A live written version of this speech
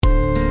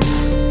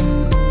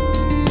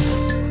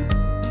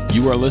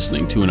You are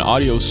listening to an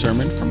audio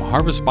sermon from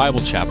Harvest Bible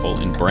Chapel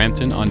in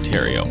Brampton,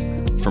 Ontario.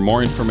 For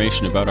more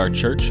information about our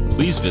church,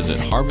 please visit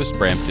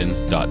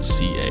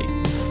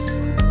harvestbrampton.ca.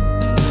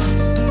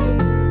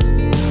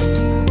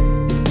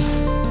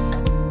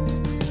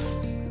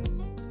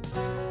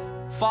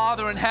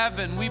 Father in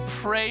heaven, we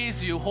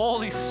praise you.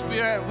 Holy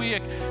Spirit, we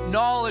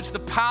acknowledge the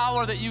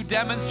power that you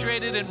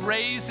demonstrated in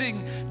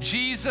raising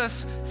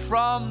Jesus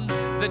from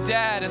the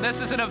dead. And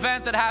this is an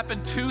event that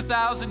happened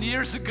 2,000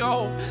 years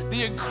ago,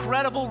 the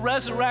incredible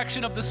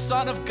resurrection of the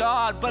Son of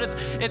God. But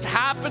it's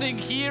happening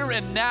here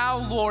and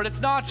now, Lord. It's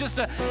not just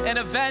an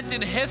event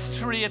in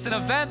history. It's an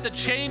event that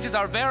changes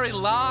our very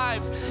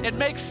lives. It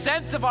makes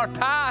sense of our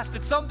past.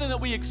 It's something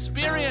that we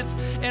experience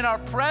in our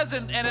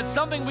present, and it's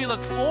something we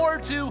look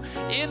forward to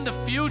in the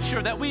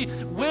future, that we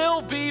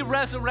will be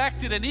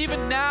resurrected. And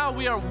even now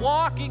we are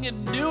walking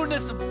in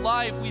newness of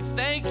life. We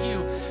thank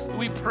you.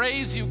 We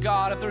praise you,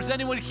 God. If there's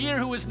anyone here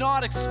who is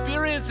not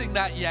experiencing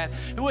that yet,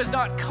 who has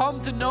not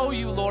come to know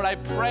you, Lord, I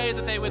pray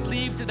that they would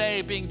leave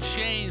today being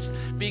changed,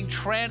 being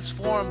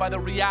transformed by the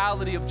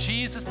reality of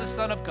Jesus, the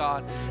Son of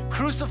God,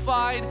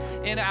 crucified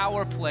in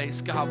our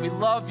place. God, we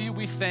love you.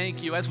 We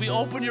thank you. As we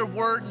open your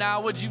word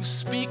now, would you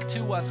speak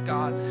to us,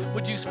 God?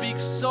 Would you speak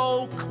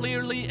so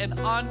clearly and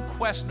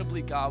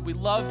unquestionably, God? We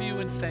love you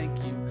and thank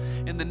you.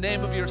 In the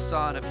name of your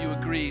Son, if you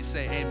agree,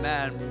 say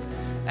amen.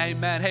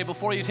 Amen. Hey,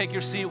 before you take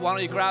your seat, why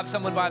don't you grab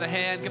someone by the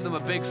hand, give them a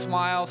big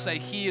smile, say,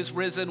 He is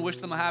risen, wish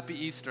them a happy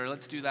Easter.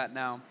 Let's do that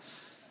now.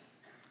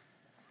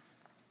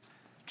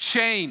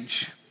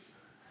 Change.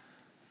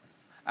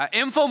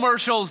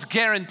 Infomercials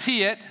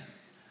guarantee it.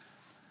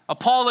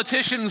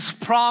 Politicians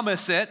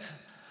promise it.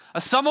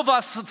 Some of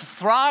us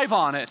thrive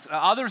on it.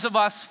 Others of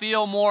us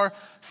feel more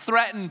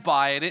threatened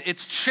by it.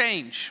 It's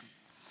change.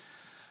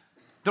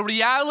 The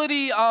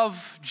reality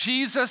of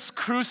Jesus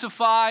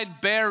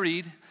crucified,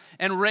 buried,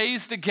 and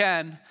raised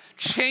again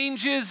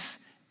changes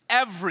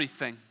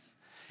everything.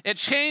 It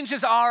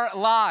changes our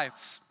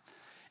lives.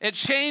 It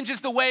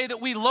changes the way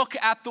that we look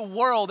at the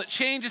world. It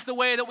changes the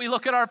way that we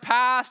look at our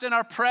past and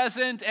our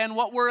present and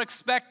what we're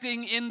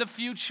expecting in the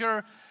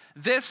future.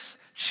 This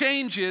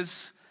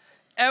changes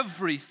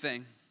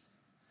everything.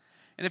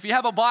 And if you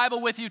have a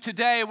Bible with you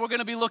today, we're going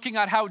to be looking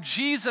at how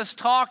Jesus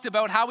talked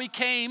about how he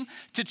came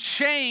to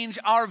change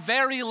our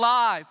very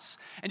lives.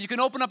 And you can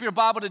open up your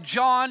Bible to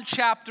John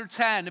chapter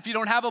 10. If you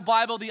don't have a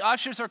Bible, the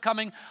ushers are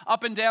coming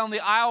up and down the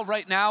aisle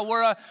right now.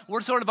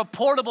 We're sort of a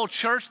portable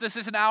church. This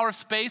isn't our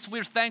space.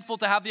 We're thankful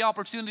to have the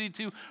opportunity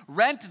to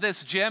rent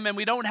this gym, and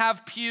we don't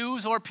have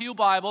pews or pew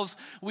Bibles.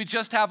 We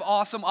just have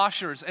awesome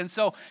ushers. And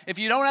so if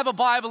you don't have a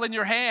Bible in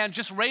your hand,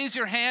 just raise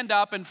your hand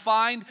up and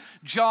find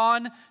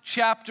John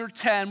chapter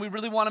 10. We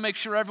really want to make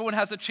sure everyone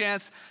has a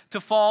chance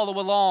to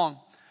follow along.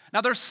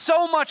 Now, there's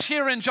so much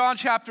here in John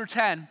chapter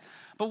 10,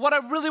 but what I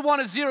really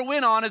want to zero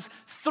in on is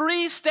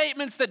three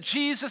statements that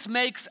Jesus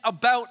makes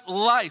about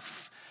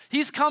life.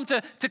 He's come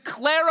to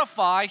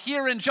clarify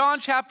here in John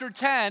chapter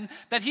 10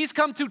 that he's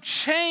come to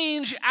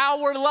change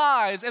our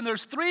lives. And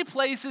there's three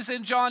places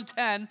in John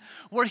 10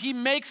 where he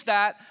makes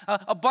that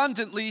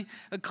abundantly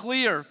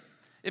clear.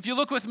 If you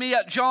look with me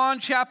at John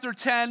chapter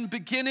 10,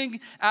 beginning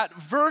at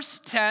verse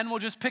 10, we'll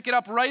just pick it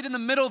up right in the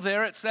middle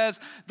there. It says,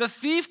 "The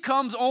thief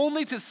comes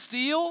only to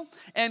steal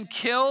and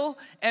kill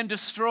and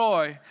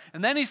destroy."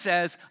 And then he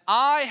says,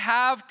 "I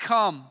have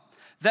come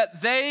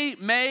that they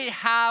may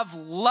have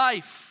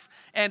life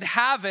and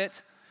have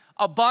it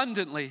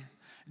abundantly."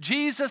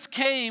 Jesus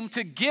came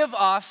to give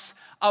us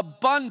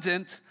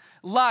abundant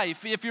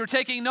life. If you're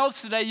taking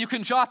notes today, you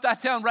can jot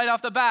that down right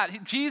off the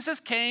bat. Jesus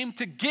came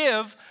to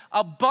give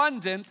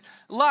abundant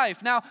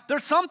life. Now,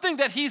 there's something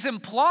that he's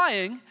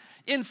implying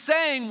in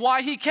saying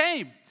why he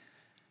came.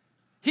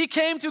 He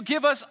came to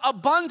give us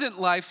abundant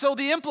life. So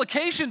the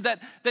implication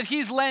that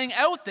he's laying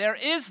out there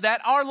is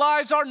that our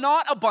lives are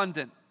not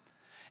abundant.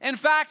 In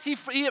fact,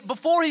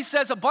 before he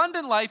says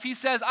abundant life, he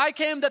says, "I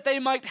came that they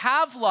might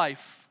have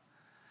life."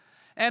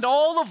 And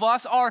all of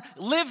us are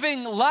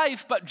living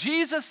life, but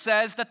Jesus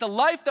says that the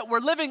life that we're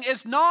living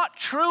is not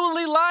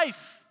truly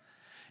life.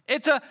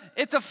 It's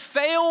a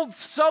failed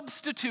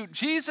substitute.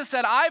 Jesus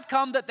said, "I've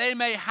come that they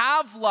may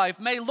have life,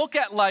 may look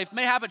at life,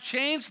 may have a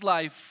changed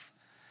life,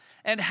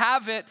 and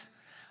have it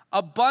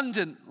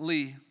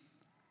abundantly."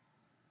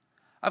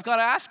 I've got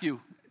to ask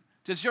you,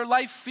 does your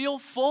life feel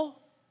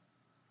full?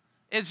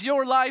 Is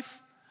your life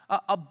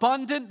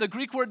abundant? The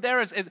Greek word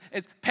there is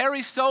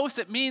perissos.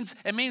 It means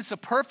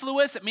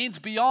superfluous. It means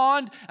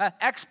beyond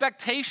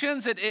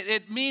expectations.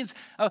 It means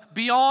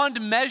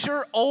beyond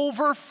measure,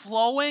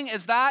 overflowing.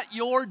 Is that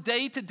your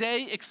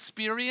day-to-day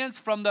experience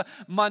from the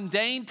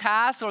mundane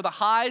tasks or the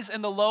highs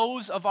and the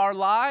lows of our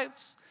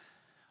lives?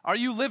 Are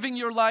you living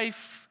your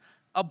life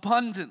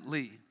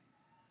abundantly?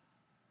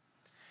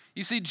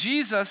 You see,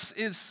 Jesus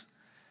is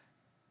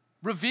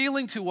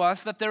revealing to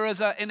us that there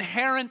is an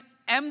inherent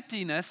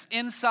emptiness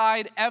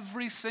inside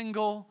every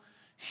single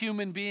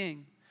human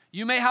being.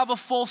 You may have a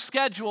full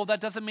schedule,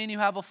 that doesn't mean you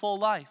have a full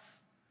life.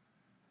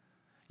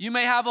 You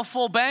may have a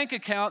full bank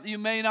account, you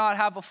may not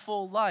have a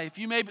full life.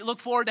 You may look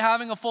forward to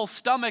having a full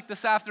stomach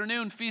this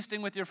afternoon,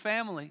 feasting with your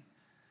family.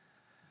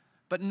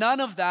 But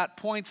none of that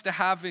points to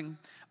having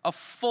a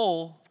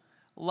full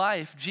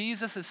life.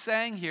 Jesus is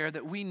saying here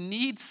that we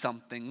need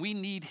something. We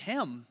need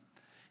Him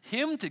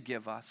to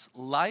give us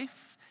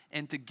life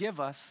and to give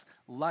us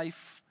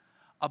life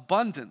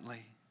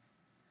abundantly.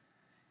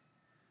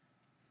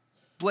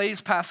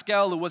 Blaise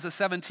Pascal, who was a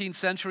 17th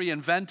century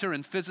inventor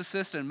and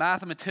physicist and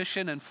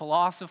mathematician and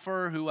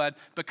philosopher who had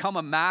become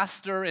a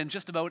master in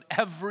just about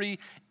every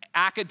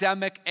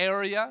academic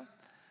area,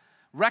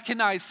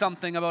 recognized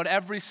something about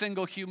every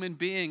single human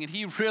being. And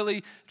he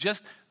really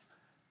just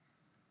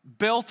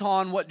built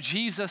on what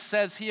Jesus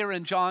says here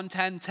in John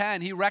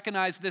 10:10. He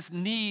recognized this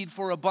need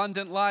for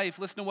abundant life.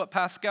 Listen to what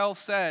Pascal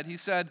said. He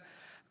said,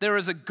 "There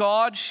is a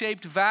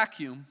God-shaped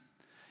vacuum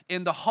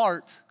in the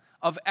heart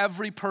of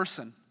every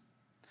person,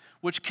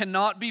 which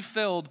cannot be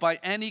filled by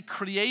any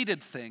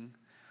created thing,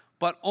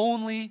 but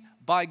only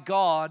by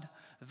God,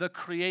 the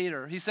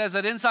Creator." He says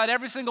that inside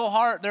every single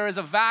heart there is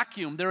a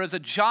vacuum. There is a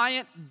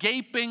giant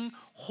gaping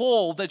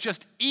hole that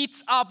just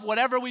eats up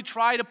whatever we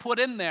try to put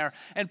in there.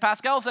 And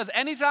Pascal says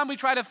anytime we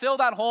try to fill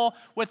that hole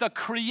with a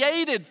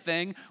created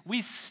thing,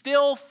 we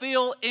still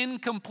feel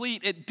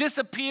incomplete. It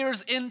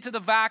disappears into the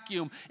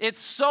vacuum.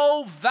 It's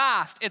so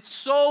vast, it's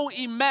so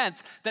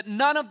immense that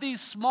none of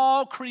these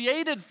small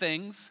created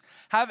things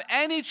have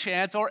any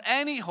chance or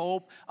any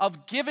hope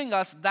of giving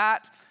us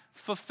that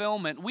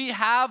fulfillment. We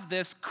have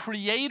this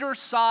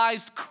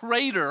creator-sized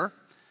crater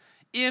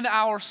in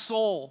our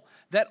soul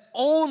that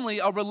only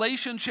a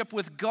relationship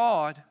with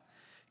God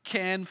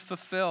can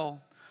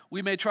fulfill.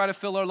 We may try to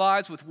fill our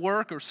lives with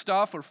work or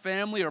stuff or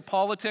family or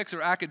politics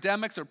or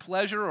academics or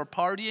pleasure or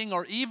partying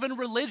or even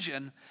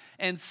religion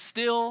and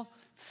still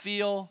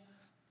feel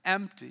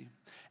empty.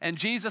 And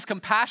Jesus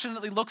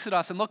compassionately looks at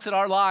us and looks at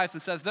our lives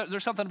and says,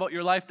 there's something about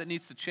your life that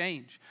needs to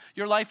change.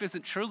 Your life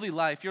isn't truly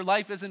life. Your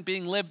life isn't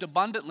being lived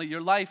abundantly. Your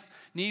life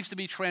needs to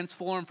be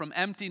transformed from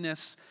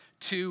emptiness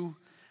to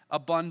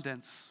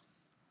abundance.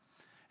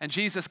 And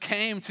Jesus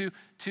came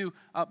to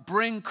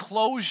bring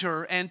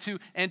closure and to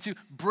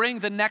bring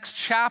the next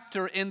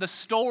chapter in the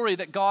story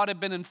that God had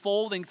been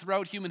unfolding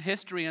throughout human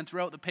history and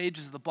throughout the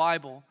pages of the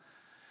Bible.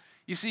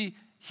 You see,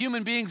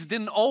 human beings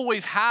didn't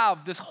always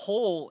have this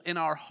hole in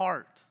our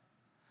heart.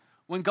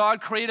 When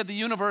God created the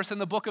universe in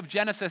the book of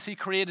Genesis, He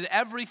created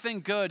everything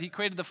good. He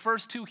created the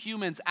first two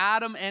humans,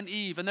 Adam and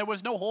Eve, and there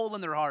was no hole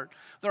in their heart.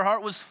 Their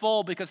heart was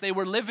full because they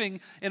were living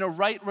in a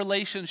right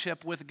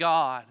relationship with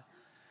God.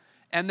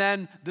 And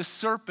then the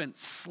serpent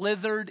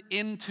slithered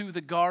into the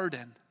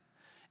garden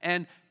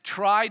and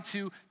tried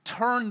to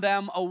turn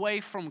them away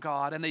from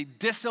God, and they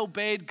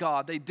disobeyed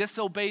God. They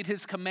disobeyed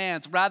His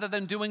commands. Rather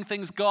than doing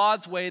things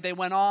God's way, they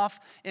went off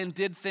and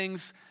did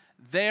things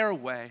their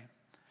way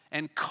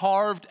and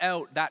carved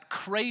out that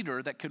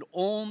crater that could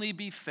only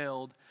be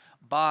filled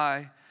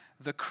by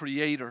the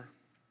Creator.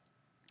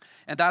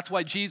 And that's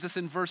why Jesus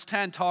in verse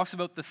 10 talks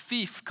about the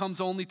thief comes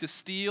only to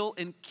steal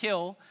and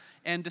kill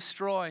and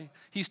destroy.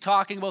 He's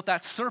talking about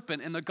that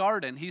serpent in the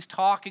garden. He's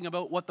talking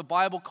about what the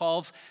Bible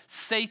calls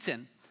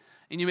Satan.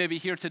 And you may be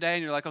here today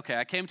and you're like, okay,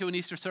 I came to an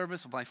Easter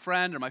service with my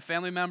friend or my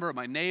family member or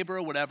my neighbor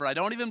or whatever. I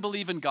don't even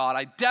believe in God.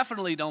 I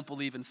definitely don't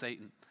believe in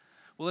Satan.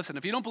 Well, listen,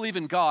 if you don't believe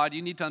in God,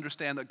 you need to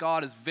understand that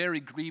God is very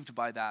grieved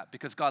by that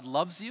because God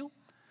loves you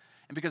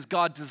and because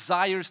God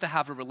desires to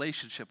have a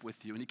relationship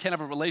with you. And you can't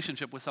have a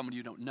relationship with someone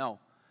you don't know.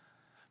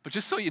 But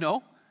just so you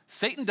know,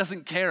 Satan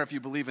doesn't care if you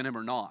believe in him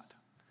or not.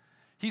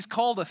 He's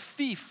called a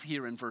thief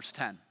here in verse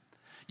 10.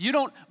 You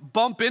don't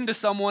bump into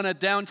someone at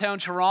downtown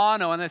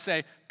Toronto and they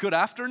say, "Good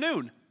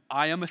afternoon,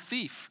 I am a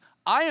thief.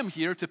 I am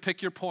here to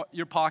pick your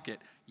pocket.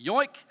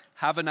 Yoink,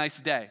 have a nice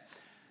day."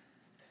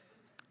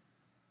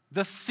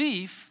 The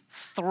thief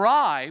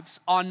thrives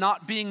on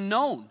not being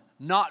known,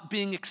 not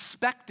being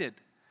expected.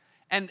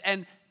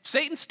 And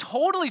Satan's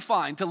totally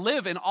fine to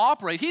live and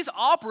operate. He's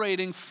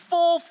operating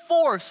full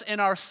force in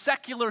our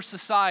secular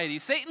society.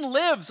 Satan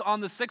lives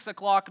on the 6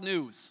 o'clock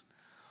news.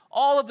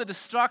 All of the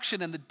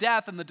destruction and the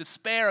death and the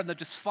despair and the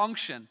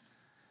dysfunction.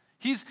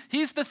 He's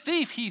the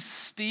thief. He's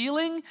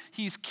stealing,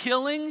 he's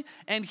killing,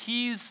 and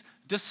he's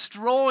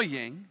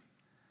destroying.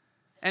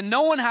 And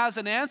no one has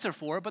an answer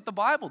for it, but the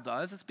Bible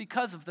does. It's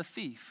because of the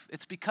thief.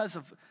 It's because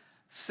of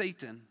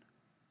Satan.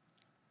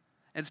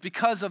 It's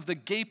because of the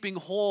gaping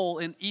hole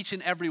in each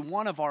and every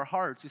one of our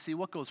hearts. You see,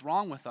 what goes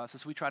wrong with us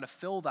is we try to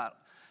fill that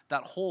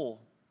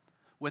hole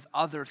with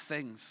other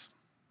things.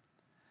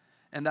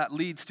 And that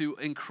leads to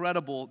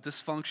incredible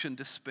dysfunction,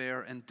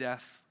 despair, and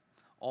death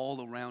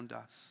all around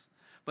us.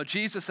 But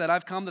Jesus said,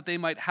 "I've come that they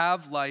might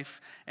have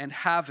life and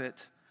have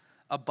it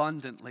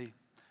abundantly."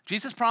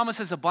 Jesus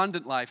promises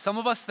abundant life. Some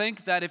of us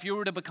think that if you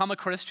were to become a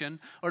Christian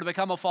or to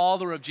become a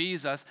follower of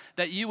Jesus,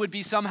 that you would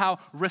be somehow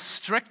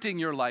restricting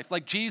your life.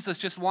 Like Jesus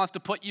just wants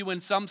to put you in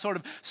some sort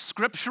of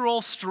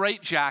scriptural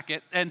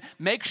straitjacket and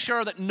make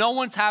sure that no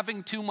one's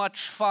having too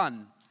much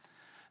fun.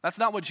 That's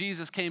not what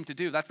Jesus came to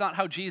do. That's not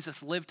how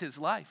Jesus lived his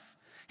life.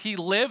 He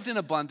lived an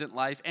abundant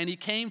life, and he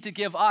came to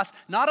give us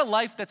not a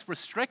life that's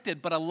restricted,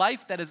 but a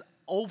life that is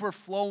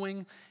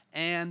overflowing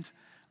and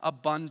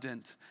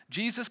abundant.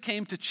 Jesus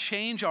came to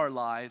change our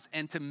lives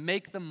and to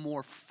make them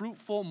more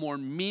fruitful, more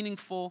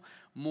meaningful,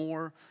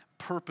 more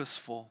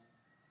purposeful.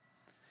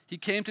 He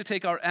came to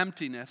take our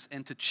emptiness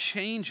and to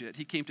change it.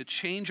 He came to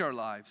change our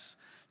lives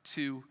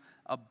to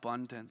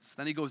abundance.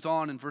 Then he goes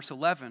on in verse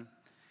 11.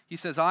 He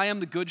says, I am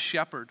the good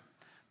shepherd.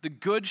 The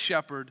good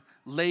shepherd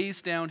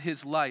lays down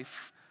his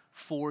life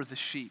for the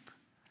sheep.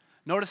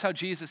 Notice how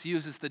Jesus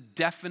uses the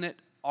definite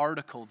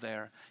article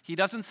there. He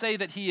doesn't say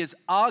that he is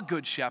a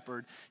good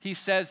shepherd. He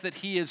says that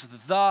he is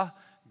the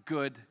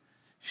good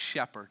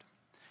shepherd.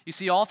 You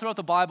see, all throughout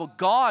the Bible,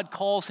 God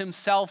calls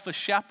himself a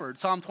shepherd.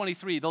 Psalm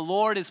 23, the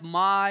Lord is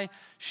my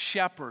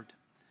shepherd.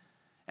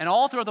 And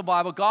all throughout the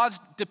Bible, God's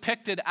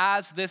depicted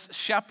as this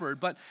shepherd.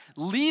 But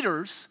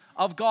leaders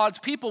of God's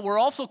people were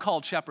also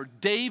called shepherd.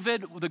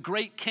 David, the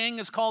great king,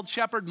 is called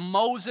shepherd.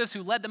 Moses,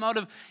 who led them out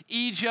of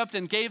Egypt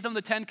and gave them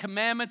the 10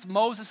 Commandments,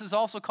 Moses is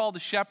also called a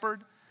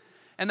shepherd.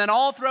 And then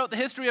all throughout the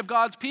history of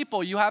God's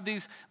people, you have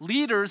these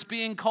leaders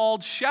being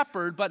called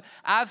shepherd. But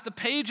as the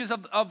pages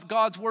of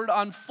God's word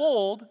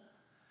unfold,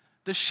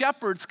 the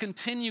shepherds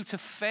continue to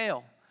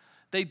fail.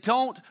 They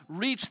don't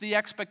reach the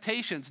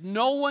expectations.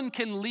 No one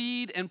can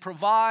lead and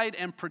provide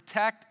and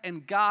protect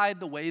and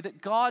guide the way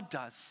that God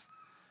does.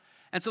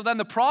 And so then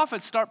the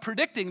prophets start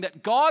predicting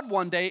that God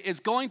one day is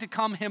going to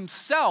come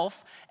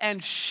himself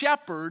and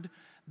shepherd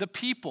the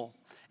people.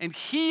 And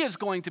he is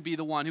going to be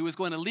the one who is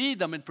going to lead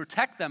them and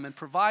protect them and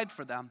provide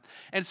for them.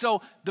 And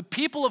so the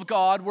people of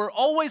God were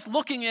always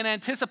looking in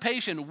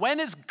anticipation. When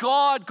is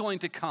God going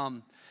to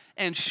come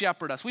and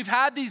shepherd us? We've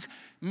had these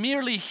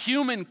merely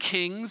human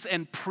kings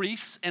and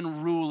priests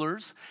and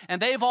rulers,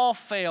 and they've all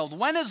failed.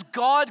 When is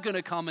God going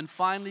to come and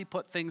finally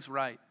put things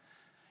right?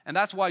 And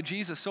that's why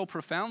Jesus so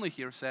profoundly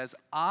here says,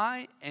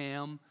 I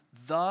am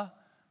the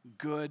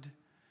good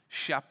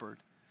shepherd.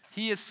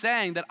 He is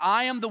saying that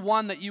I am the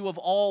one that you have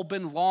all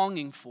been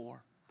longing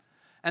for.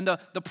 And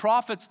the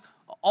prophets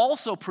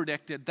also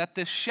predicted that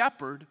this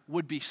shepherd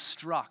would be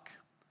struck.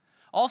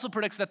 Also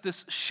predicts that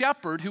this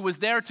shepherd who was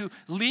there to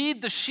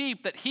lead the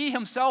sheep, that he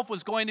himself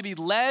was going to be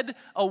led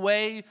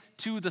away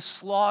to the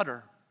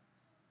slaughter.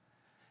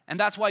 And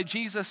that's why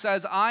Jesus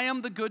says, I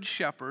am the good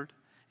shepherd.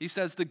 He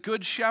says the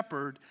good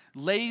shepherd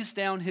lays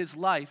down his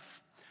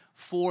life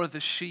for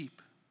the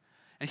sheep.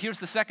 And here's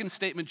the second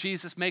statement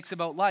Jesus makes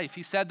about life.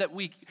 He said that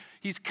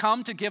he's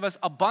come to give us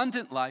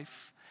abundant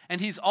life, and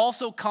he's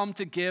also come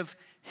to give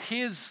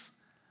his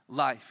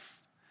life.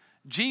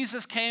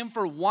 Jesus came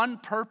for one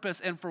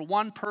purpose and for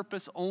one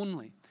purpose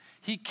only.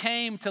 He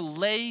came to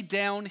lay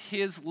down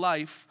his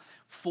life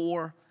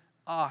for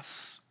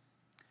us.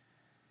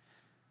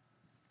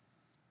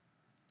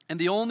 And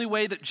the only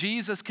way that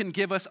Jesus can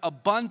give us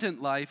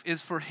abundant life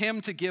is for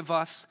him to give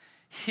us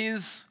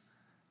his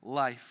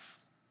life.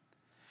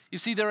 You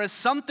see, there is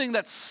something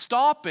that's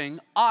stopping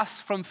us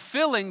from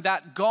filling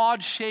that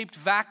God-shaped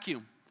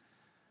vacuum.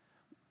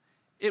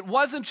 It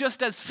wasn't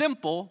just as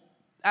simple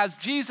as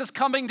Jesus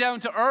coming down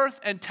to earth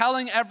and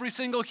telling every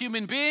single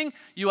human being,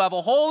 you have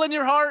a hole in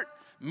your heart,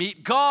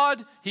 meet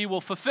God, he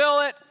will fulfill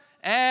it,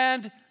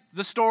 and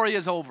the story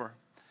is over.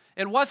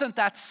 It wasn't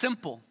that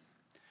simple.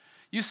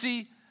 You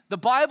see, the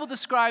Bible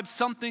describes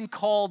something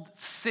called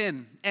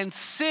sin, and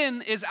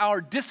sin is our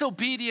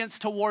disobedience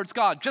towards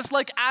God. Just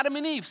like Adam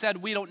and Eve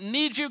said, we don't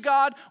need you,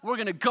 God, we're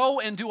going to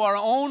go and do our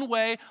own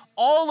way.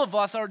 All of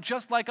us are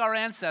just like our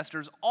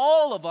ancestors.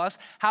 All of us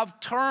have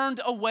turned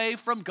away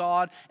from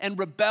God and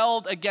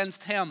rebelled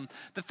against him.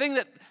 The thing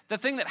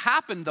that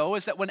happened, though,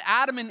 is that when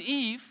Adam and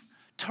Eve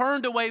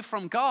turned away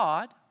from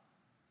God,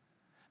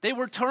 they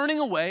were turning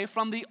away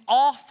from the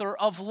author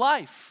of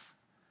life,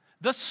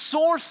 the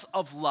source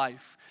of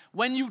life.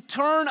 When you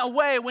turn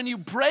away, when you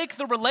break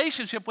the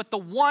relationship with the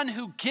one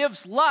who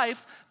gives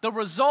life, the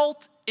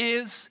result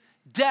is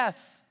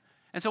death.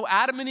 And so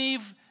Adam and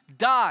Eve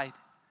died.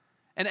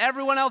 And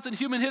everyone else in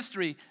human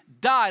history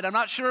died. I'm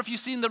not sure if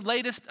you've seen the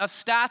latest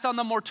stats on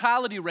the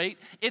mortality rate.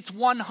 It's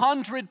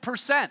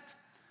 100%.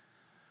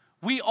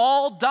 We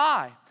all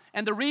die.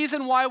 And the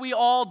reason why we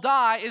all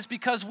die is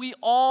because we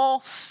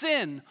all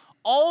sin.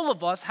 All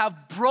of us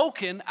have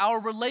broken our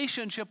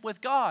relationship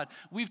with God.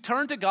 We've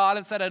turned to God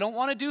and said, I don't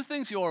want to do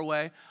things your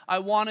way. I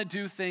want to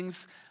do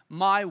things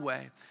my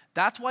way.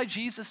 That's why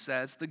Jesus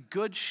says the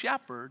good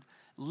shepherd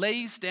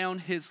lays down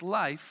his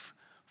life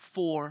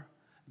for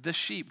the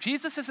sheep.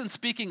 Jesus isn't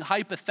speaking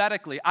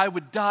hypothetically, I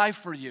would die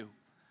for you.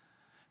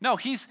 No,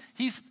 he's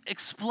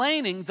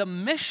explaining the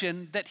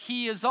mission that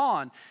he is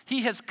on.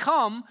 He has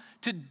come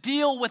to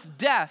deal with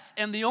death,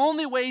 and the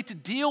only way to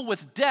deal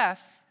with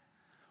death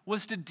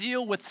was to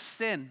deal with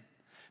sin,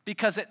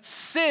 because it's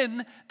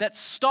sin that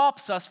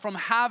stops us from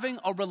having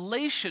a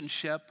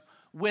relationship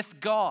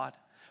with God,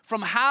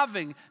 from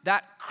having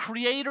that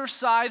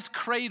creator-sized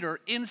crater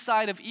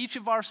inside of each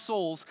of our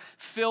souls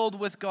filled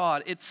with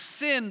God. It's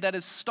sin that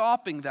is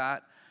stopping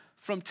that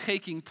from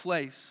taking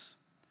place.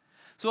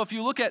 So if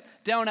you look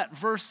down at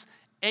verse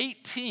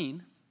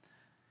 18,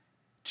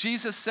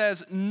 Jesus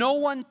says, no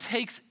one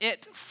takes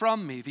it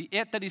from me. The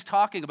it that he's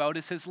talking about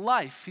is his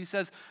life. He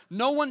says,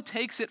 no one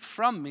takes it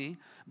from me,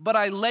 but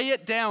I lay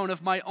it down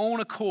of my own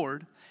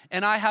accord,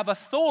 and I have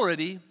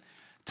authority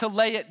to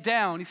lay it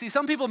down. You see,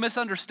 some people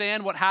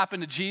misunderstand what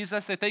happened to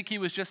Jesus. They think he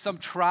was just some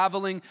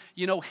traveling,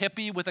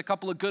 hippie with a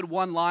couple of good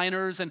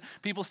one-liners, and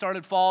people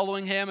started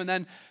following him, and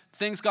then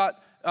things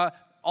got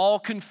all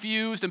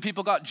confused, and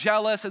people got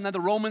jealous, and then the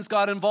Romans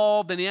got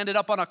involved, and he ended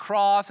up on a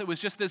cross. It was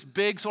just this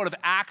big sort of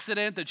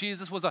accident that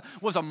Jesus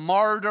was a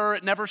martyr.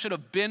 It never should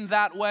have been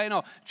that way.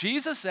 No,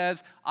 Jesus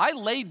says, I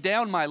laid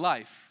down my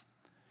life.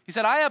 He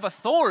said, I have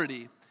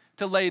authority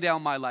to lay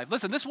down my life.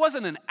 Listen, this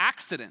wasn't an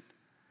accident.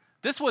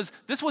 This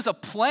was a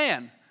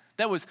plan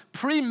that was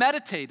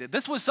premeditated.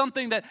 This was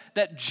something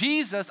that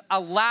Jesus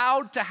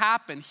allowed to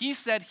happen. He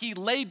said he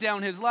laid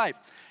down his life.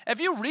 If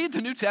you read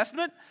the New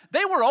Testament,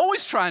 they were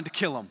always trying to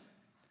kill him.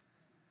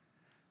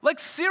 Like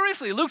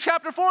seriously, Luke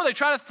chapter 4, they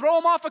try to throw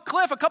him off a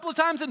cliff. A couple of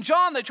times in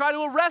John, they try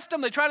to arrest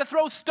him. They try to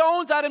throw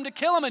stones at him to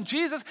kill him, and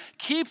Jesus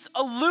keeps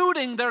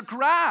eluding their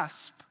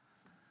grasp.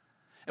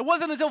 It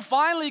wasn't until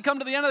finally you come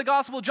to the end of the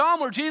Gospel of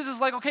John where Jesus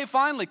is like, okay,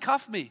 finally,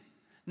 cuff me.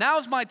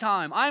 Now's my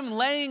time. I'm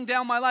laying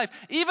down my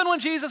life. Even when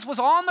Jesus was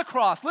on the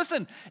cross,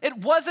 listen, it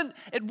wasn't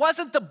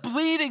the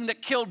bleeding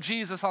that killed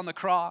Jesus on the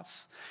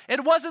cross.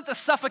 It wasn't the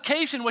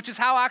suffocation, which is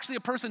how actually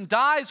a person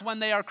dies when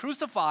they are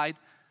crucified.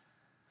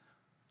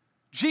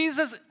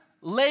 Jesus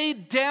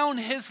laid down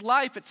his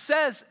life. It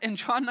says in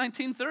John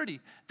 19:30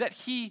 that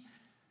he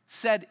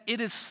said,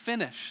 it is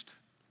finished.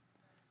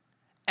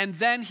 And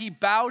then he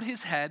bowed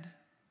his head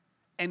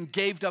and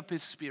gave up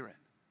his spirit.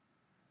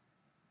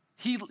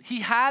 He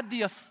had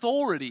the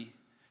authority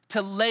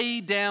to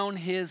lay down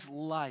his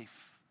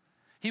life.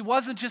 He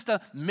wasn't just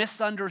a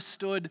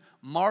misunderstood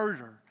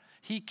martyr.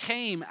 He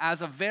came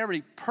as a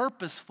very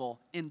purposeful,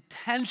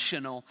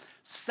 intentional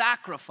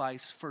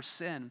sacrifice for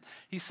sin.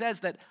 He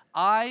says that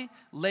I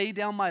lay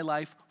down my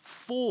life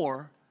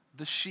for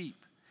the sheep.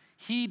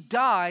 He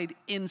died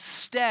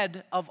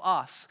instead of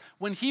us.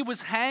 When he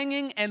was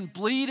hanging and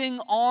bleeding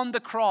on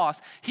the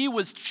cross, he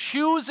was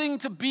choosing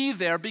to be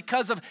there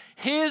because of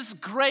his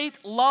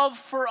great love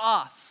for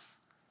us.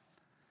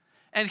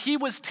 And he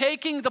was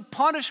taking the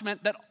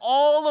punishment that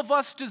all of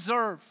us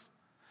deserve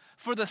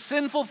for the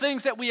sinful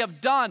things that we have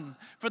done,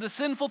 for the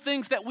sinful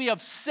things that we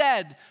have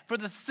said, for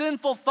the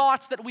sinful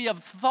thoughts that we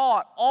have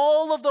thought,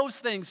 all of those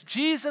things.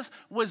 Jesus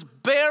was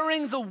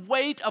bearing the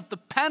weight of the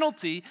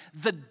penalty,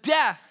 the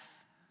death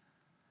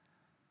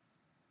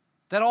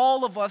that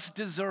all of us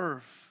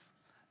deserve.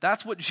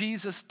 That's what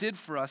Jesus did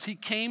for us. He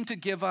came to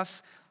give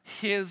us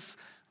his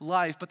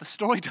life, but the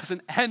story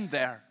doesn't end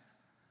there.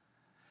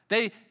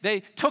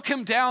 They took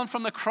him down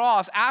from the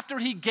cross after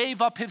he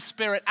gave up his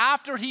spirit,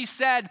 after he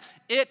said,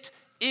 it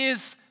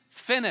is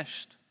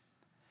finished.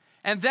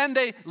 And then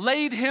they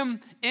laid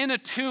him in a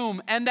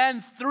tomb. And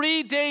then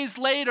 3 days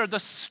later, the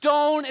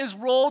stone is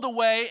rolled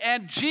away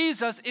and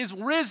Jesus is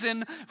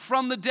risen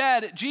from the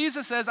dead.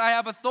 Jesus says, I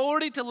have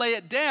authority to lay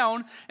it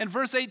down. In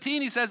verse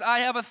 18, he says, I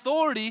have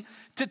authority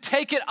to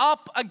take it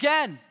up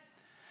again.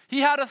 He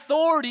had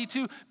authority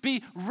to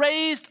be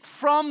raised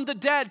from the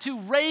dead, to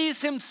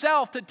raise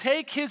himself, to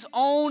take his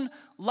own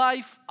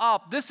life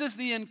up. This is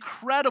the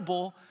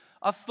incredible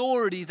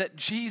authority that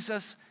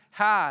Jesus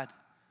had.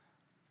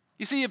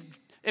 You see,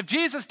 if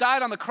Jesus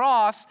died on the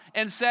cross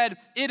and said,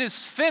 it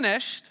is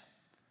finished,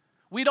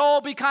 we'd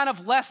all be kind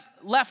of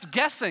left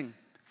guessing.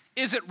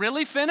 Is it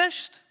really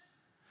finished?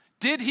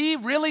 Did he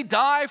really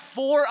die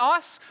for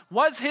us?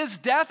 Was his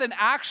death an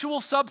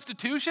actual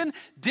substitution?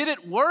 Did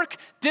it work?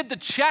 Did the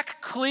check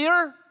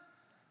clear?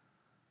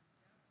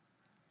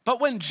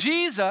 But when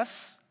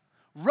Jesus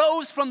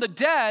rose from the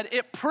dead,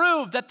 it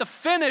proved that the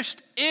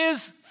finished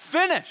is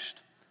finished.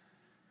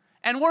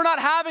 And we're not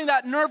having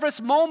that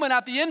nervous moment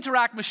at the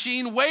Interac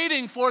machine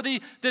waiting for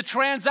the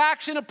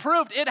transaction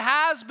approved. It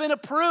has been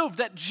approved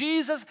that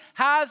Jesus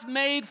has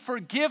made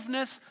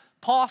forgiveness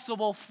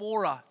possible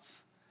for us.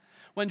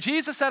 When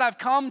Jesus said, I've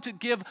come to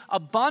give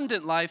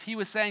abundant life, he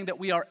was saying that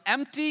we are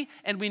empty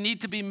and we need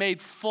to be made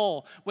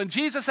full. When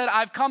Jesus said,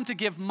 I've come to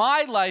give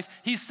my life,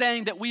 he's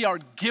saying that we are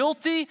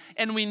guilty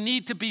and we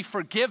need to be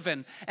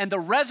forgiven. And the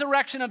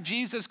resurrection of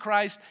Jesus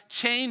Christ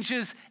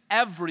changes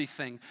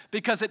everything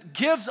because it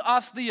gives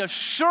us the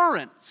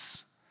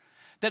assurance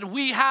that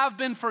we have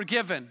been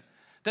forgiven,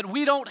 that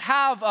we don't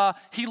have a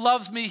he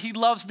loves me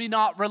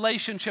not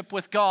relationship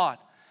with God.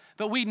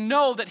 But we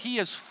know that he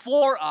is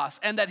for us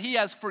and that he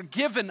has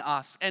forgiven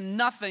us, and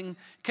nothing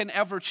can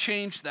ever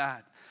change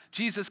that.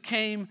 Jesus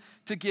came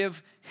to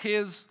give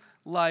his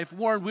life.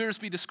 Warren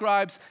Wiersbe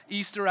describes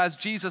Easter as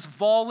Jesus'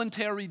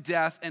 voluntary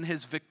death and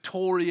his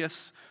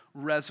victorious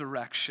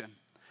resurrection.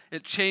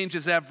 It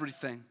changes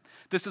everything.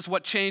 This is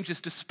what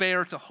changes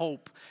despair to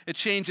hope. It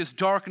changes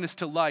darkness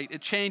to light.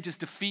 It changes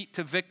defeat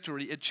to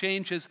victory. It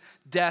changes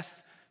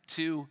death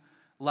to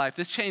life.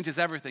 This changes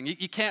everything.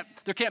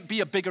 There can't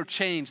be a bigger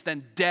change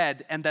than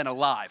dead and then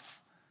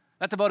alive.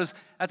 That's about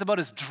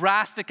as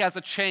drastic as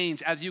a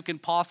change as you can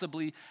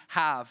possibly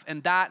have.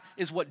 And that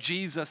is what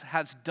Jesus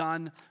has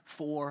done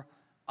for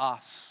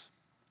us.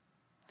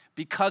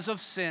 Because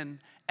of sin,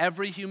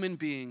 every human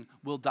being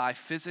will die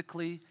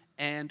physically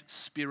and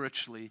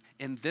spiritually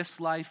in this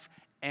life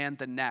and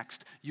the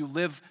next. You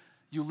live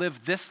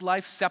this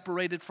life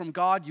separated from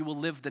God, you will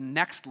live the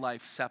next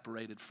life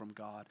separated from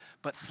God.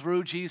 But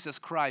through Jesus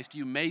Christ,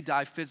 you may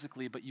die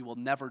physically, but you will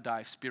never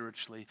die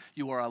spiritually.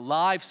 You are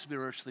alive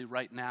spiritually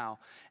right now,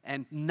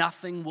 and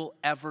nothing will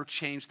ever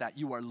change that.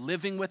 You are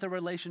living with a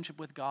relationship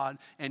with God,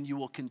 and you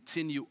will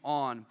continue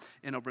on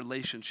in a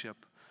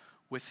relationship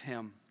with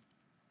Him.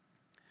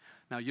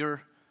 Now,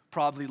 you're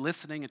probably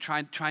listening and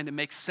trying to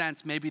make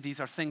sense. Maybe these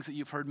are things that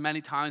you've heard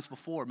many times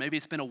before. Maybe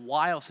it's been a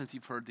while since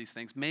you've heard these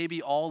things. Maybe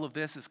all of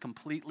this is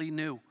completely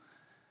new.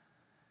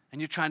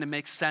 And you're trying to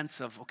make sense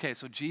of, okay,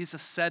 so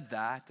Jesus said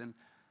that, and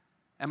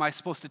am I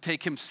supposed to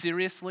take Him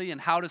seriously?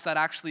 And how does that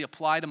actually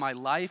apply to my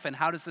life? And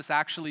how does this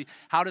actually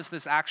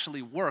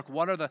work?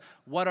 What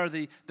are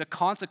the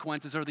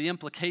consequences or the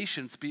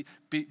implications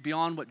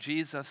beyond what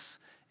Jesus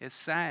is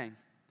saying?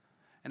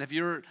 And if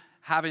you're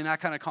having that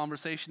kind of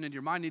conversation in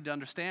your mind, you need to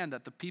understand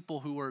that the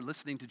people who are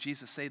listening to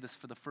Jesus say this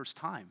for the first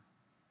time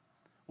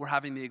were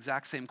having the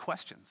exact same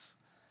questions.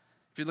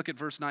 If you look at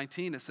verse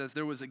 19, it says,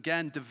 "There was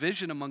again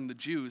division among the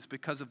Jews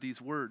because of these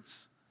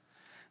words.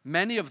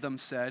 Many of them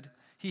said,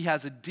 'He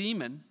has a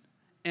demon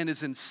and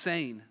is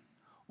insane.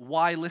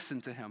 Why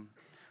listen to him?'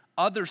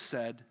 Others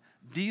said,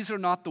 'These are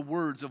not the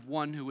words of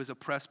one who is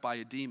oppressed by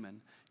a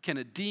demon. Can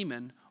a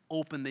demon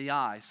open the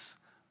eyes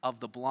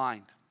of the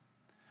blind?'"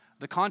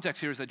 The context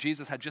here is that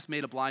Jesus had just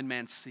made a blind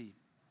man see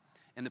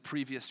in the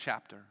previous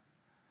chapter.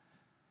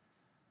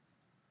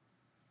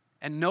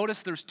 And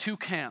notice there's two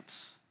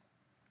camps.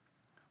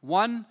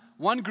 One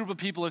group of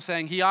people are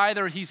saying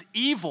he's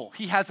evil,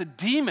 he has a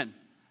demon.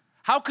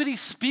 How could he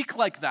speak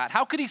like that?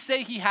 How could he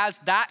say he has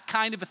that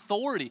kind of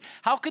authority?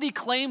 How could he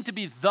claim to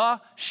be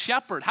the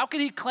shepherd? How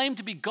could he claim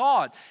to be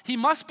God? He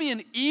must be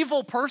an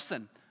evil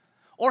person.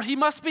 Or he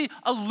must be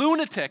a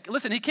lunatic.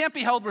 Listen, he can't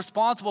be held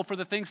responsible for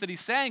the things that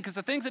he's saying, because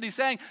the things that he's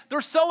saying, they're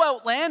so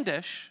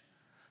outlandish.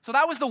 So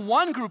that was the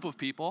one group of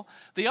people.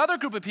 The other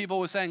group of people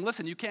was saying,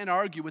 listen, you can't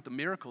argue with the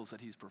miracles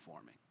that he's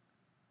performing.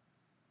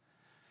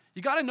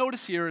 You got to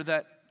notice here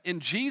that in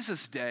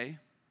Jesus' day,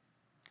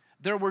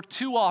 there were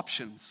two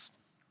options.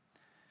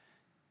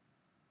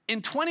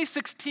 In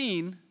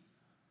 2016,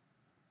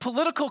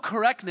 political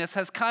correctness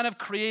has kind of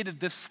created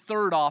this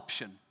third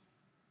option.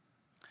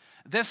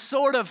 This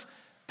sort of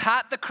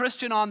pat the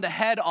Christian on the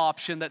head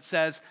option that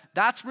says,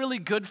 that's really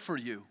good for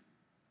you.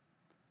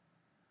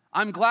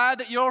 I'm glad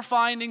that you're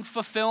finding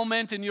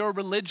fulfillment in your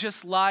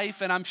religious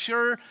life, and I'm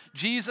sure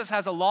Jesus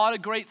has a lot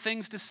of great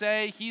things to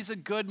say. He's a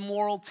good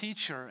moral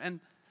teacher.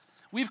 And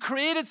we've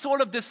created sort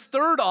of this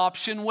third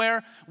option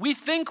where we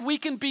think we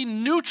can be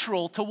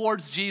neutral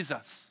towards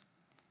Jesus.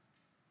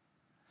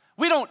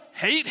 We don't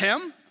hate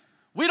him.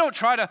 We don't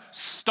try to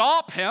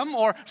stop him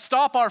or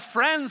stop our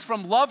friends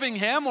from loving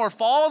him or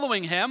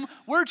following him.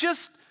 We're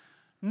just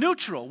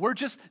neutral. We're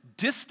just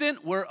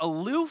distant. We're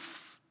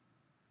aloof,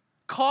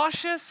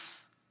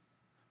 cautious,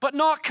 but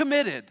not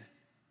committed.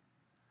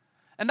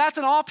 And that's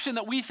an option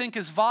that we think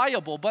is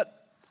viable,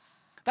 but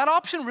that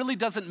option really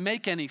doesn't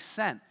make any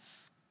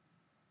sense.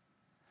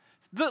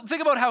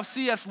 Think about how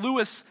C.S.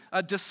 Lewis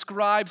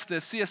describes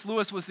this. C.S.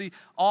 Lewis was the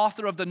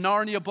author of the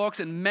Narnia books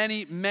and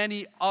many,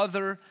 many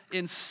other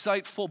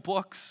insightful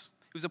books.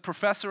 He was a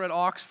professor at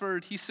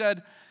Oxford. He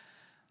said,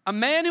 "A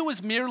man who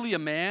was merely a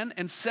man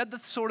and said the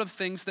sort of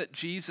things that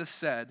Jesus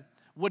said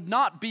would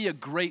not be a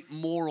great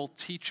moral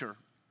teacher.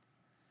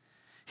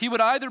 He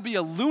would either be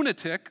a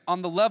lunatic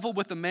on the level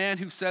with the man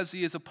who says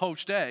he is a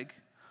poached egg,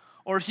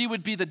 or he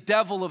would be the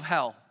devil of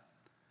hell."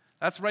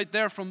 That's right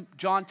there from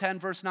John 10,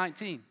 verse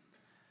 19.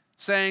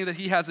 Saying that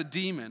he has a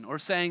demon or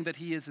saying that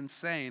he is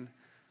insane.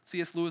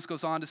 C.S. Lewis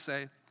goes on to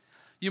say,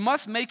 "You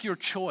must make your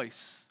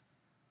choice.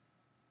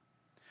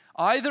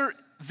 Either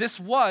this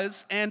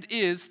was and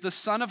is the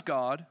Son of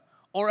God,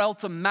 or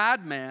else a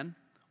madman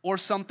or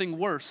something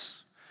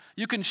worse.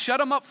 You can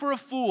shut him up for a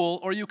fool,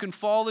 or you can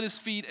fall at his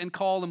feet and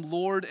call him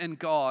Lord and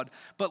God.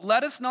 But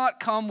let us not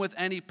come with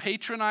any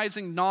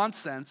patronizing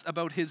nonsense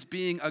about his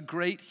being a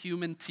great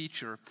human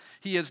teacher.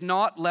 He has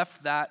not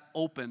left that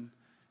open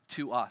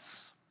to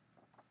us."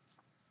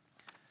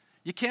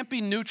 You can't be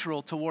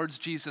neutral towards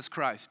Jesus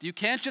Christ. You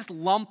can't just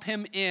lump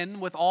him in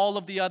with all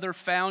of the other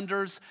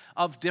founders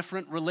of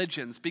different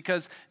religions,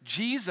 because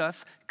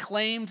Jesus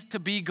claimed to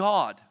be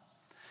God.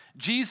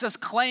 Jesus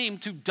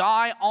claimed to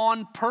die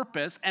on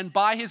purpose and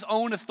by his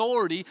own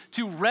authority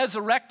to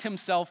resurrect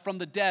himself from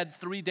the dead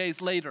 3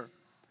 days later.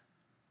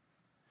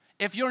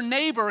 If your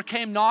neighbor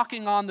came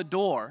knocking on the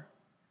door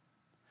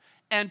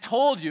and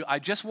told you, "I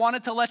just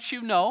wanted to let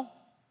you know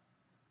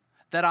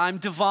that I'm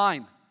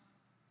divine.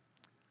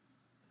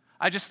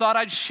 I just thought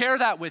I'd share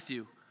that with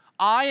you.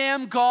 I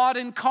am God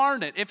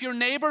incarnate." If your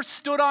neighbor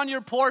stood on your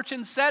porch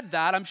and said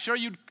that, I'm sure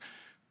you'd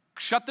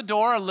shut the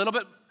door a little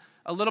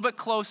bit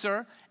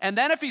closer. And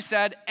then if he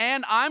said,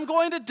 "And I'm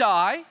going to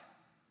die,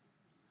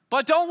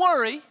 but don't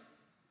worry,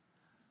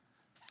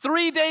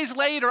 3 days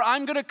later,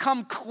 I'm going to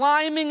come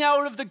climbing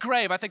out of the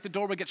grave. I think the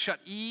door would get shut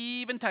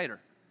even tighter.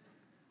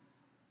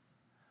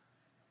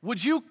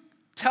 Would you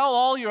tell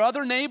all your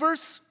other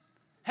neighbors,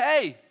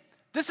 hey,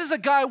 this is a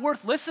guy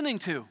worth listening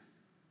to?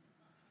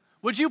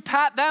 Would you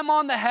pat them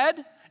on the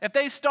head if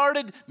they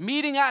started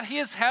meeting at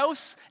his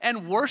house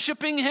and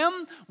worshiping him?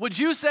 Would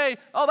you say,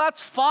 oh,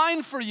 that's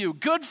fine for you,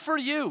 good for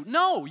you?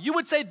 No, you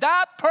would say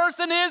that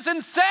person is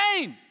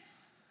insane.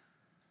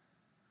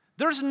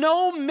 There's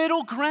no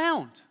middle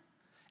ground.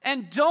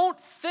 And don't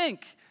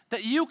think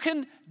that you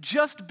can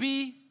just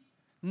be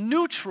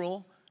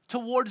neutral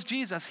towards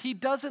Jesus. He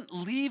doesn't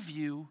leave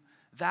you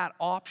that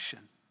option.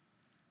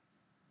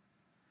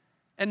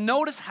 And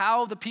notice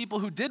how the people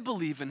who did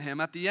believe in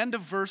him, at the end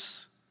of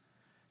verse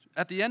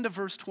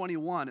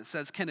 21, it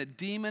says, can a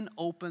demon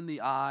open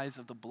the eyes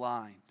of the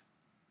blind?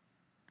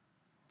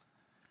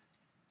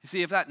 You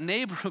see, if that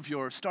neighbor of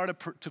yours started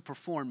to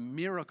perform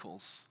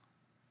miracles,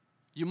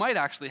 you might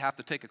actually have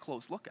to take a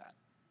close look at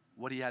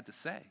what he had to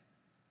say.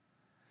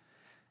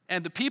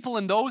 And the people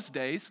in those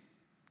days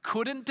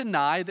couldn't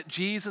deny that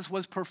Jesus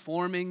was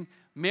performing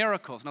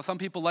miracles. Now, some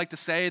people like to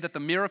say that the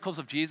miracles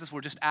of Jesus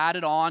were just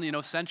added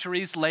on,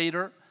 centuries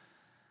later.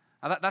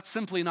 Now, that's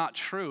simply not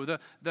true.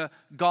 The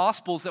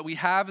Gospels that we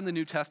have in the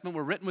New Testament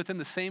were written within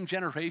the same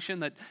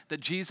generation that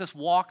Jesus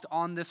walked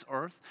on this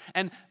earth.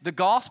 And the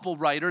Gospel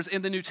writers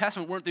in the New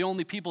Testament weren't the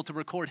only people to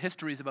record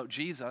histories about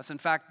Jesus. In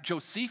fact,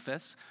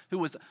 Josephus, who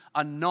was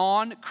a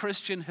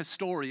non-Christian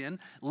historian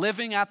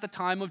living at the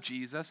time of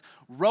Jesus,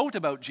 wrote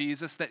about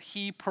Jesus that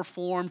he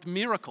performed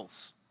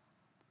miracles.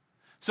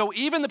 So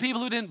even the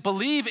people who didn't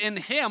believe in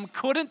him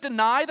couldn't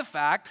deny the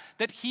fact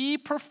that he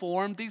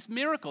performed these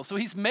miracles. So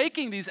he's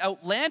making these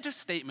outlandish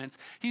statements.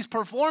 He's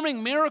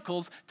performing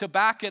miracles to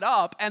back it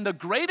up. And the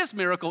greatest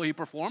miracle he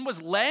performed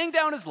was laying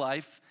down his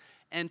life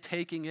and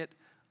taking it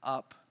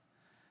up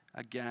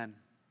again.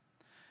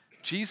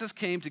 Jesus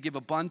came to give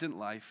abundant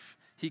life.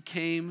 He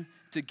came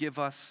to give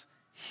us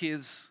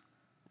his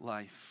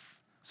life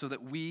so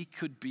that we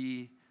could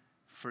be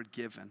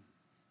forgiven.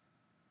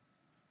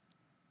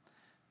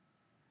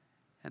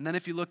 And then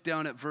if you look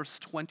down at verse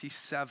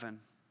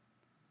 27,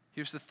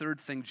 here's the third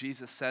thing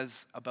Jesus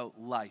says about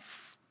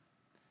life.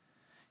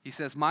 He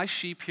says, my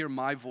sheep hear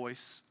my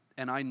voice,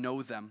 and I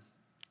know them,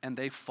 and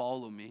they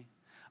follow me.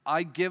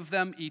 I give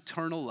them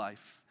eternal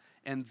life,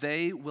 and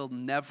they will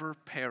never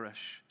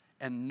perish,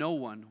 and no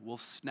one will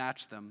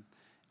snatch them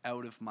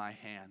out of my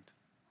hand.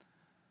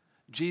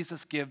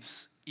 Jesus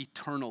gives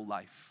eternal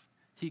life.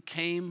 He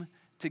came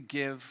to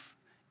give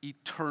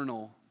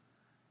eternal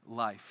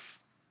life.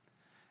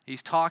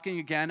 He's talking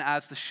again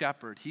as the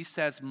shepherd. He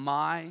says,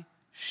 my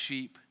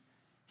sheep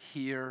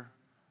hear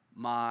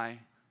my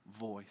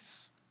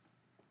voice.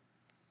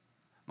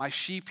 My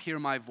sheep hear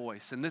my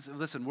voice. And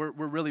listen, we're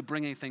really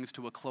bringing things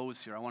to a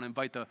close here. I want to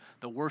invite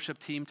the worship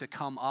team to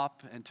come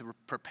up and to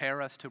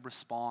prepare us to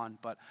respond.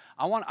 But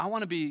I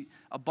want to be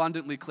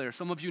abundantly clear.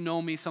 Some of you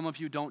know me, some of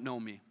you don't know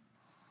me.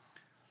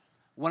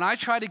 When I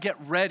try to get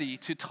ready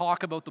to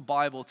talk about the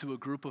Bible to a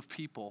group of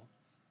people,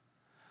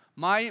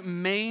 my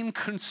main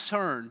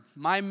concern,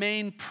 my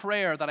main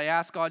prayer that I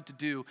ask God to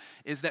do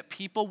is that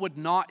people would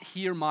not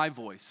hear my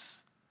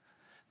voice,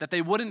 that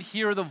they wouldn't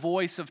hear the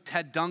voice of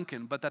Ted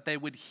Duncan, but that they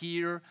would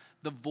hear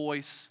the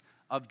voice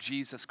of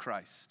Jesus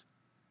Christ.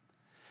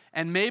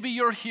 And maybe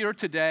you're here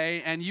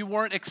today and you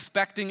weren't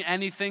expecting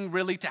anything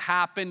really to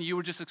happen. You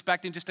were just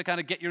expecting just to kind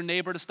of get your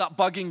neighbor to stop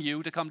bugging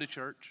you to come to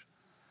church.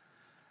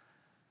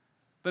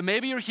 But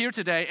maybe you're here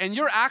today and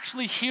you're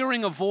actually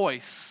hearing a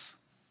voice.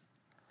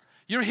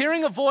 You're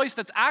hearing a voice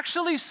that's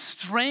actually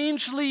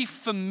strangely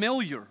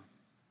familiar.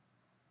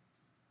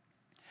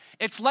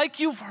 It's like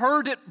you've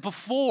heard it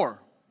before.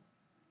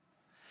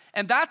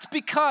 And that's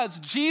because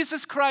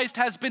Jesus Christ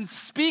has been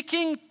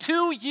speaking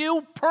to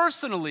you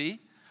personally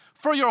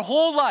for your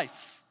whole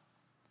life.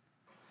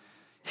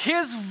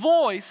 His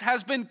voice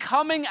has been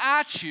coming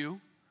at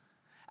you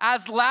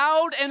as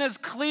loud and as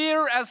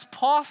clear as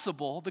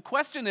possible. The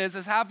question is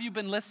have you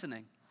been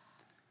listening?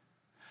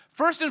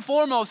 First and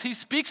foremost, he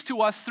speaks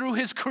to us through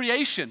his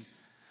creation.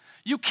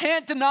 You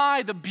can't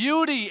deny the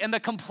beauty and the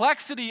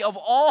complexity of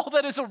all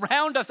that is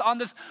around us on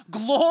this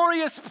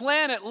glorious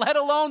planet, let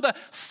alone the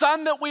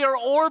sun that we are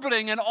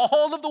orbiting and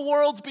all of the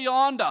worlds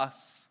beyond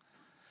us.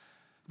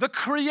 The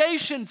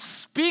creation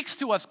speaks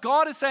to us.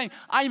 God is saying,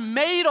 I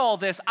made all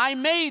this. I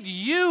made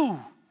you,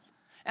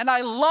 and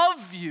I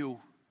love you.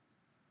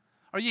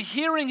 Are you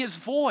hearing his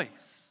voice?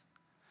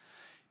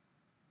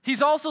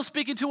 He's also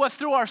speaking to us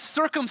through our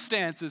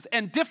circumstances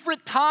and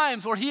different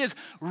times where he has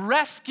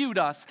rescued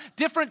us,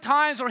 different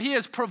times where he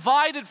has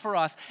provided for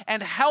us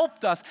and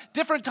helped us,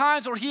 different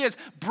times where he has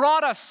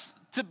brought us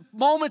to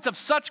moments of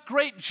such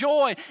great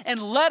joy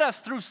and led us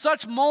through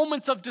such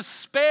moments of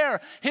despair.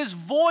 His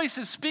voice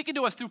is speaking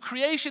to us through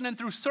creation and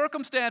through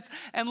circumstance.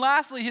 And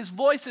lastly, his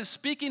voice is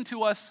speaking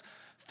to us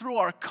through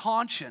our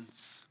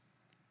conscience.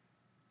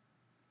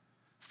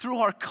 Through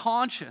our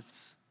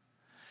conscience.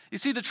 You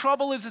see, the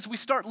trouble is we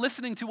start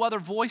listening to other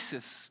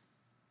voices.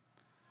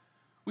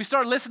 We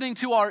start listening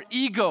to our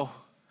ego.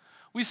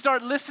 We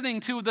start listening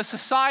to the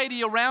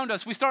society around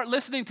us. We start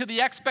listening to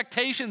the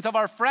expectations of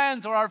our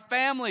friends or our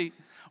family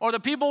or the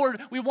people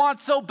we want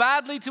so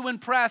badly to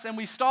impress, and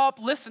we stop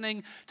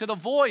listening to the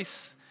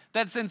voice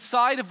that's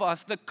inside of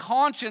us, the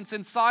conscience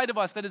inside of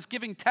us that is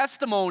giving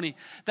testimony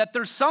that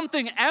there's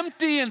something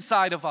empty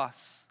inside of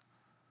us.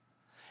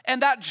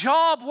 And that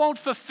job won't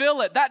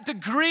fulfill it. That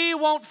degree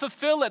won't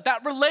fulfill it.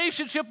 That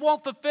relationship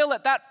won't fulfill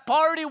it. That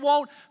party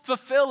won't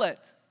fulfill it.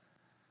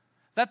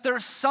 That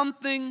there's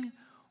something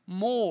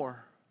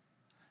more.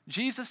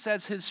 Jesus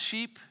says his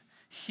sheep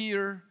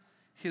hear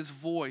his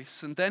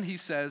voice. And then he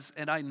says,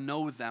 and I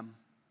know them.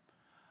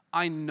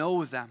 I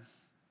know them.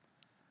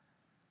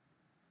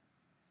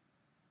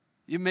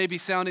 You may be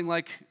sounding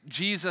like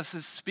Jesus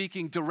is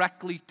speaking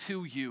directly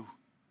to you.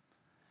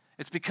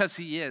 It's because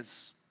he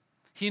is.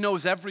 He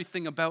knows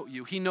everything about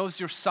you. He knows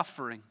your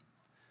suffering.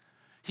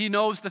 He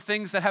knows the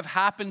things that have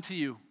happened to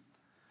you.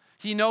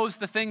 He knows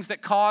the things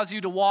that cause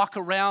you to walk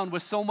around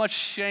with so much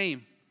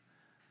shame.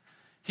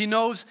 He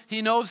knows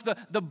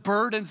the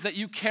burdens that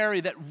you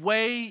carry that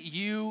weigh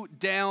you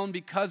down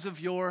because of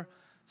your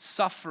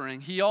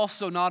suffering. He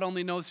also not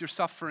only knows your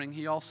suffering,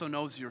 he also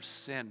knows your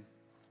sin.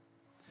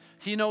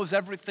 He knows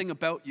everything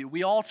about you.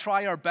 We all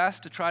try our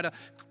best to try to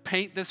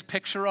paint this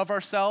picture of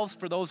ourselves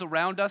for those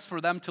around us,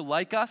 for them to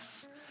like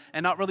us,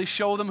 and not really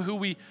show them who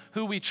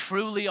we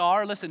truly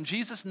are. Listen,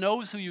 Jesus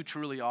knows who you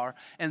truly are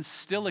and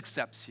still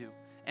accepts you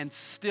and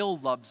still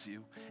loves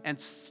you and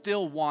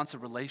still wants a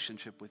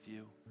relationship with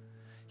you.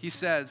 He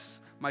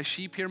says, my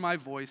sheep hear my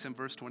voice in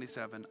verse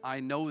 27. I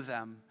know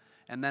them.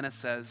 And then it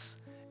says,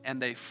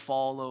 and they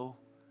follow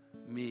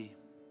me.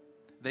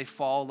 They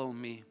follow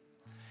me.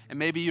 And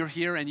maybe you're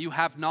here and you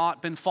have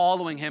not been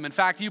following him. In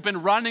fact, you've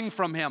been running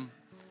from him.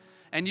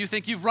 And you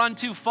think you've run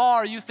too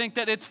far. You think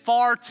that it's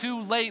far too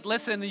late.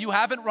 Listen, you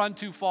haven't run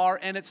too far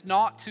and it's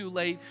not too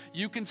late.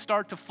 You can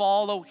start to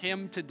follow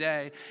him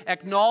today.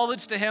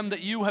 Acknowledge to him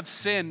that you have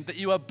sinned, that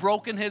you have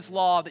broken his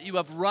law, that you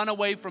have run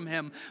away from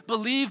him.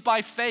 Believe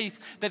by faith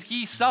that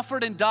he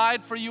suffered and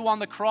died for you on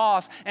the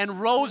cross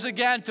and rose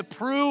again to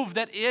prove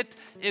that it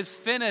is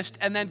finished,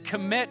 and then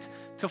commit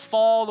to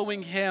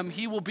following him.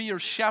 He will be your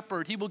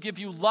shepherd. He will give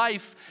you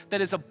life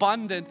that is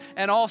abundant,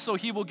 and also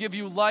he will give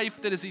you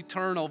life that is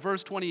eternal.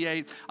 Verse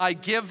 28, I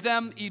give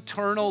them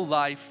eternal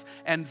life,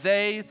 and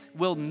they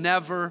will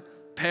never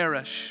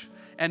perish,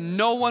 and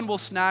no one will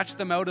snatch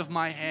them out of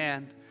my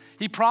hand.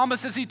 He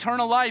promises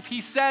eternal life.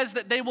 He says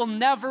that they will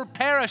never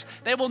perish.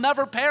 They will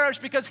never perish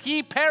because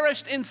he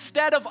perished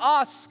instead of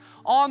us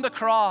on the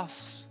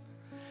cross.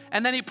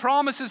 And then he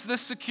promises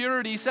this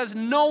security. He says,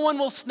 no one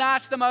will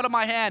snatch them out of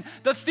my hand.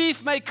 The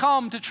thief may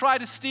come to try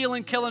to steal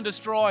and kill and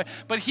destroy,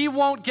 but he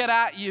won't get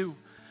at you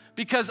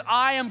because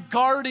I am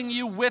guarding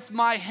you with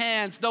my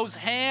hands, those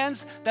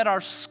hands that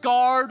are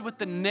scarred with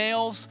the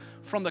nails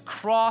from the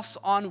cross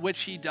on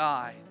which he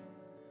died,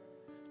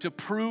 to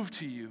prove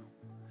to you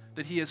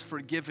that he has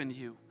forgiven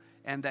you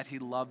and that he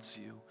loves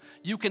you.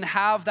 You can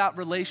have that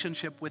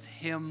relationship with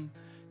him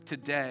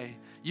today.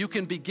 You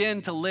can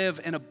begin to live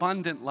an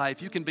abundant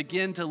life. You can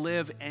begin to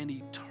live an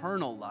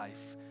eternal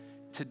life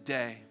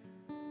today.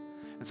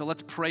 And so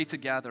let's pray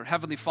together.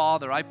 Heavenly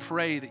Father, I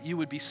pray that you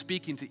would be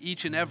speaking to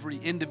each and every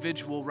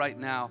individual right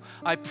now.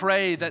 I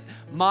pray that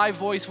my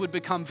voice would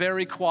become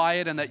very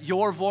quiet and that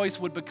your voice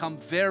would become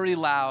very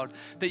loud,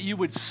 that you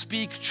would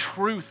speak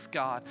truth,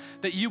 God,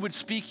 that you would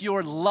speak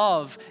your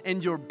love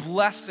and your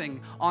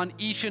blessing on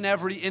each and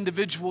every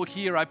individual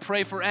here. I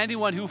pray for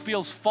anyone who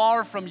feels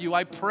far from you.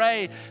 I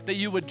pray that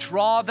you would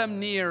draw them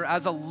near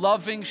as a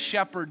loving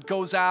shepherd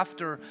goes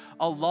after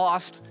a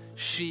lost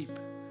sheep.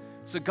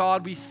 So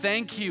God, we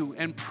thank you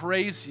and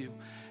praise you.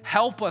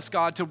 Help us,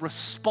 God, to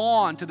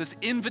respond to this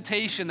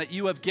invitation that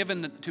you have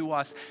given to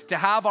us, to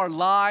have our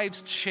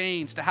lives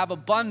changed, to have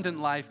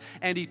abundant life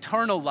and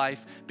eternal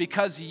life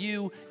because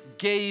you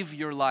gave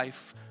your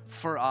life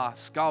for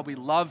us. God, we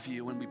love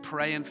you and we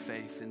pray in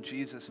faith. In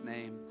Jesus'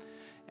 name,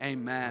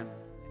 amen.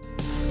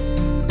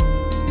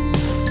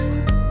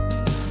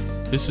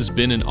 This has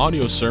been an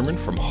audio sermon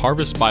from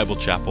Harvest Bible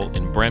Chapel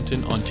in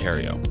Brampton,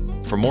 Ontario.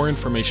 For more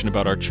information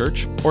about our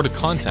church or to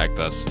contact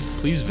us,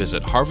 please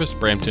visit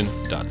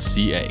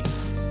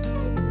harvestbrampton.ca.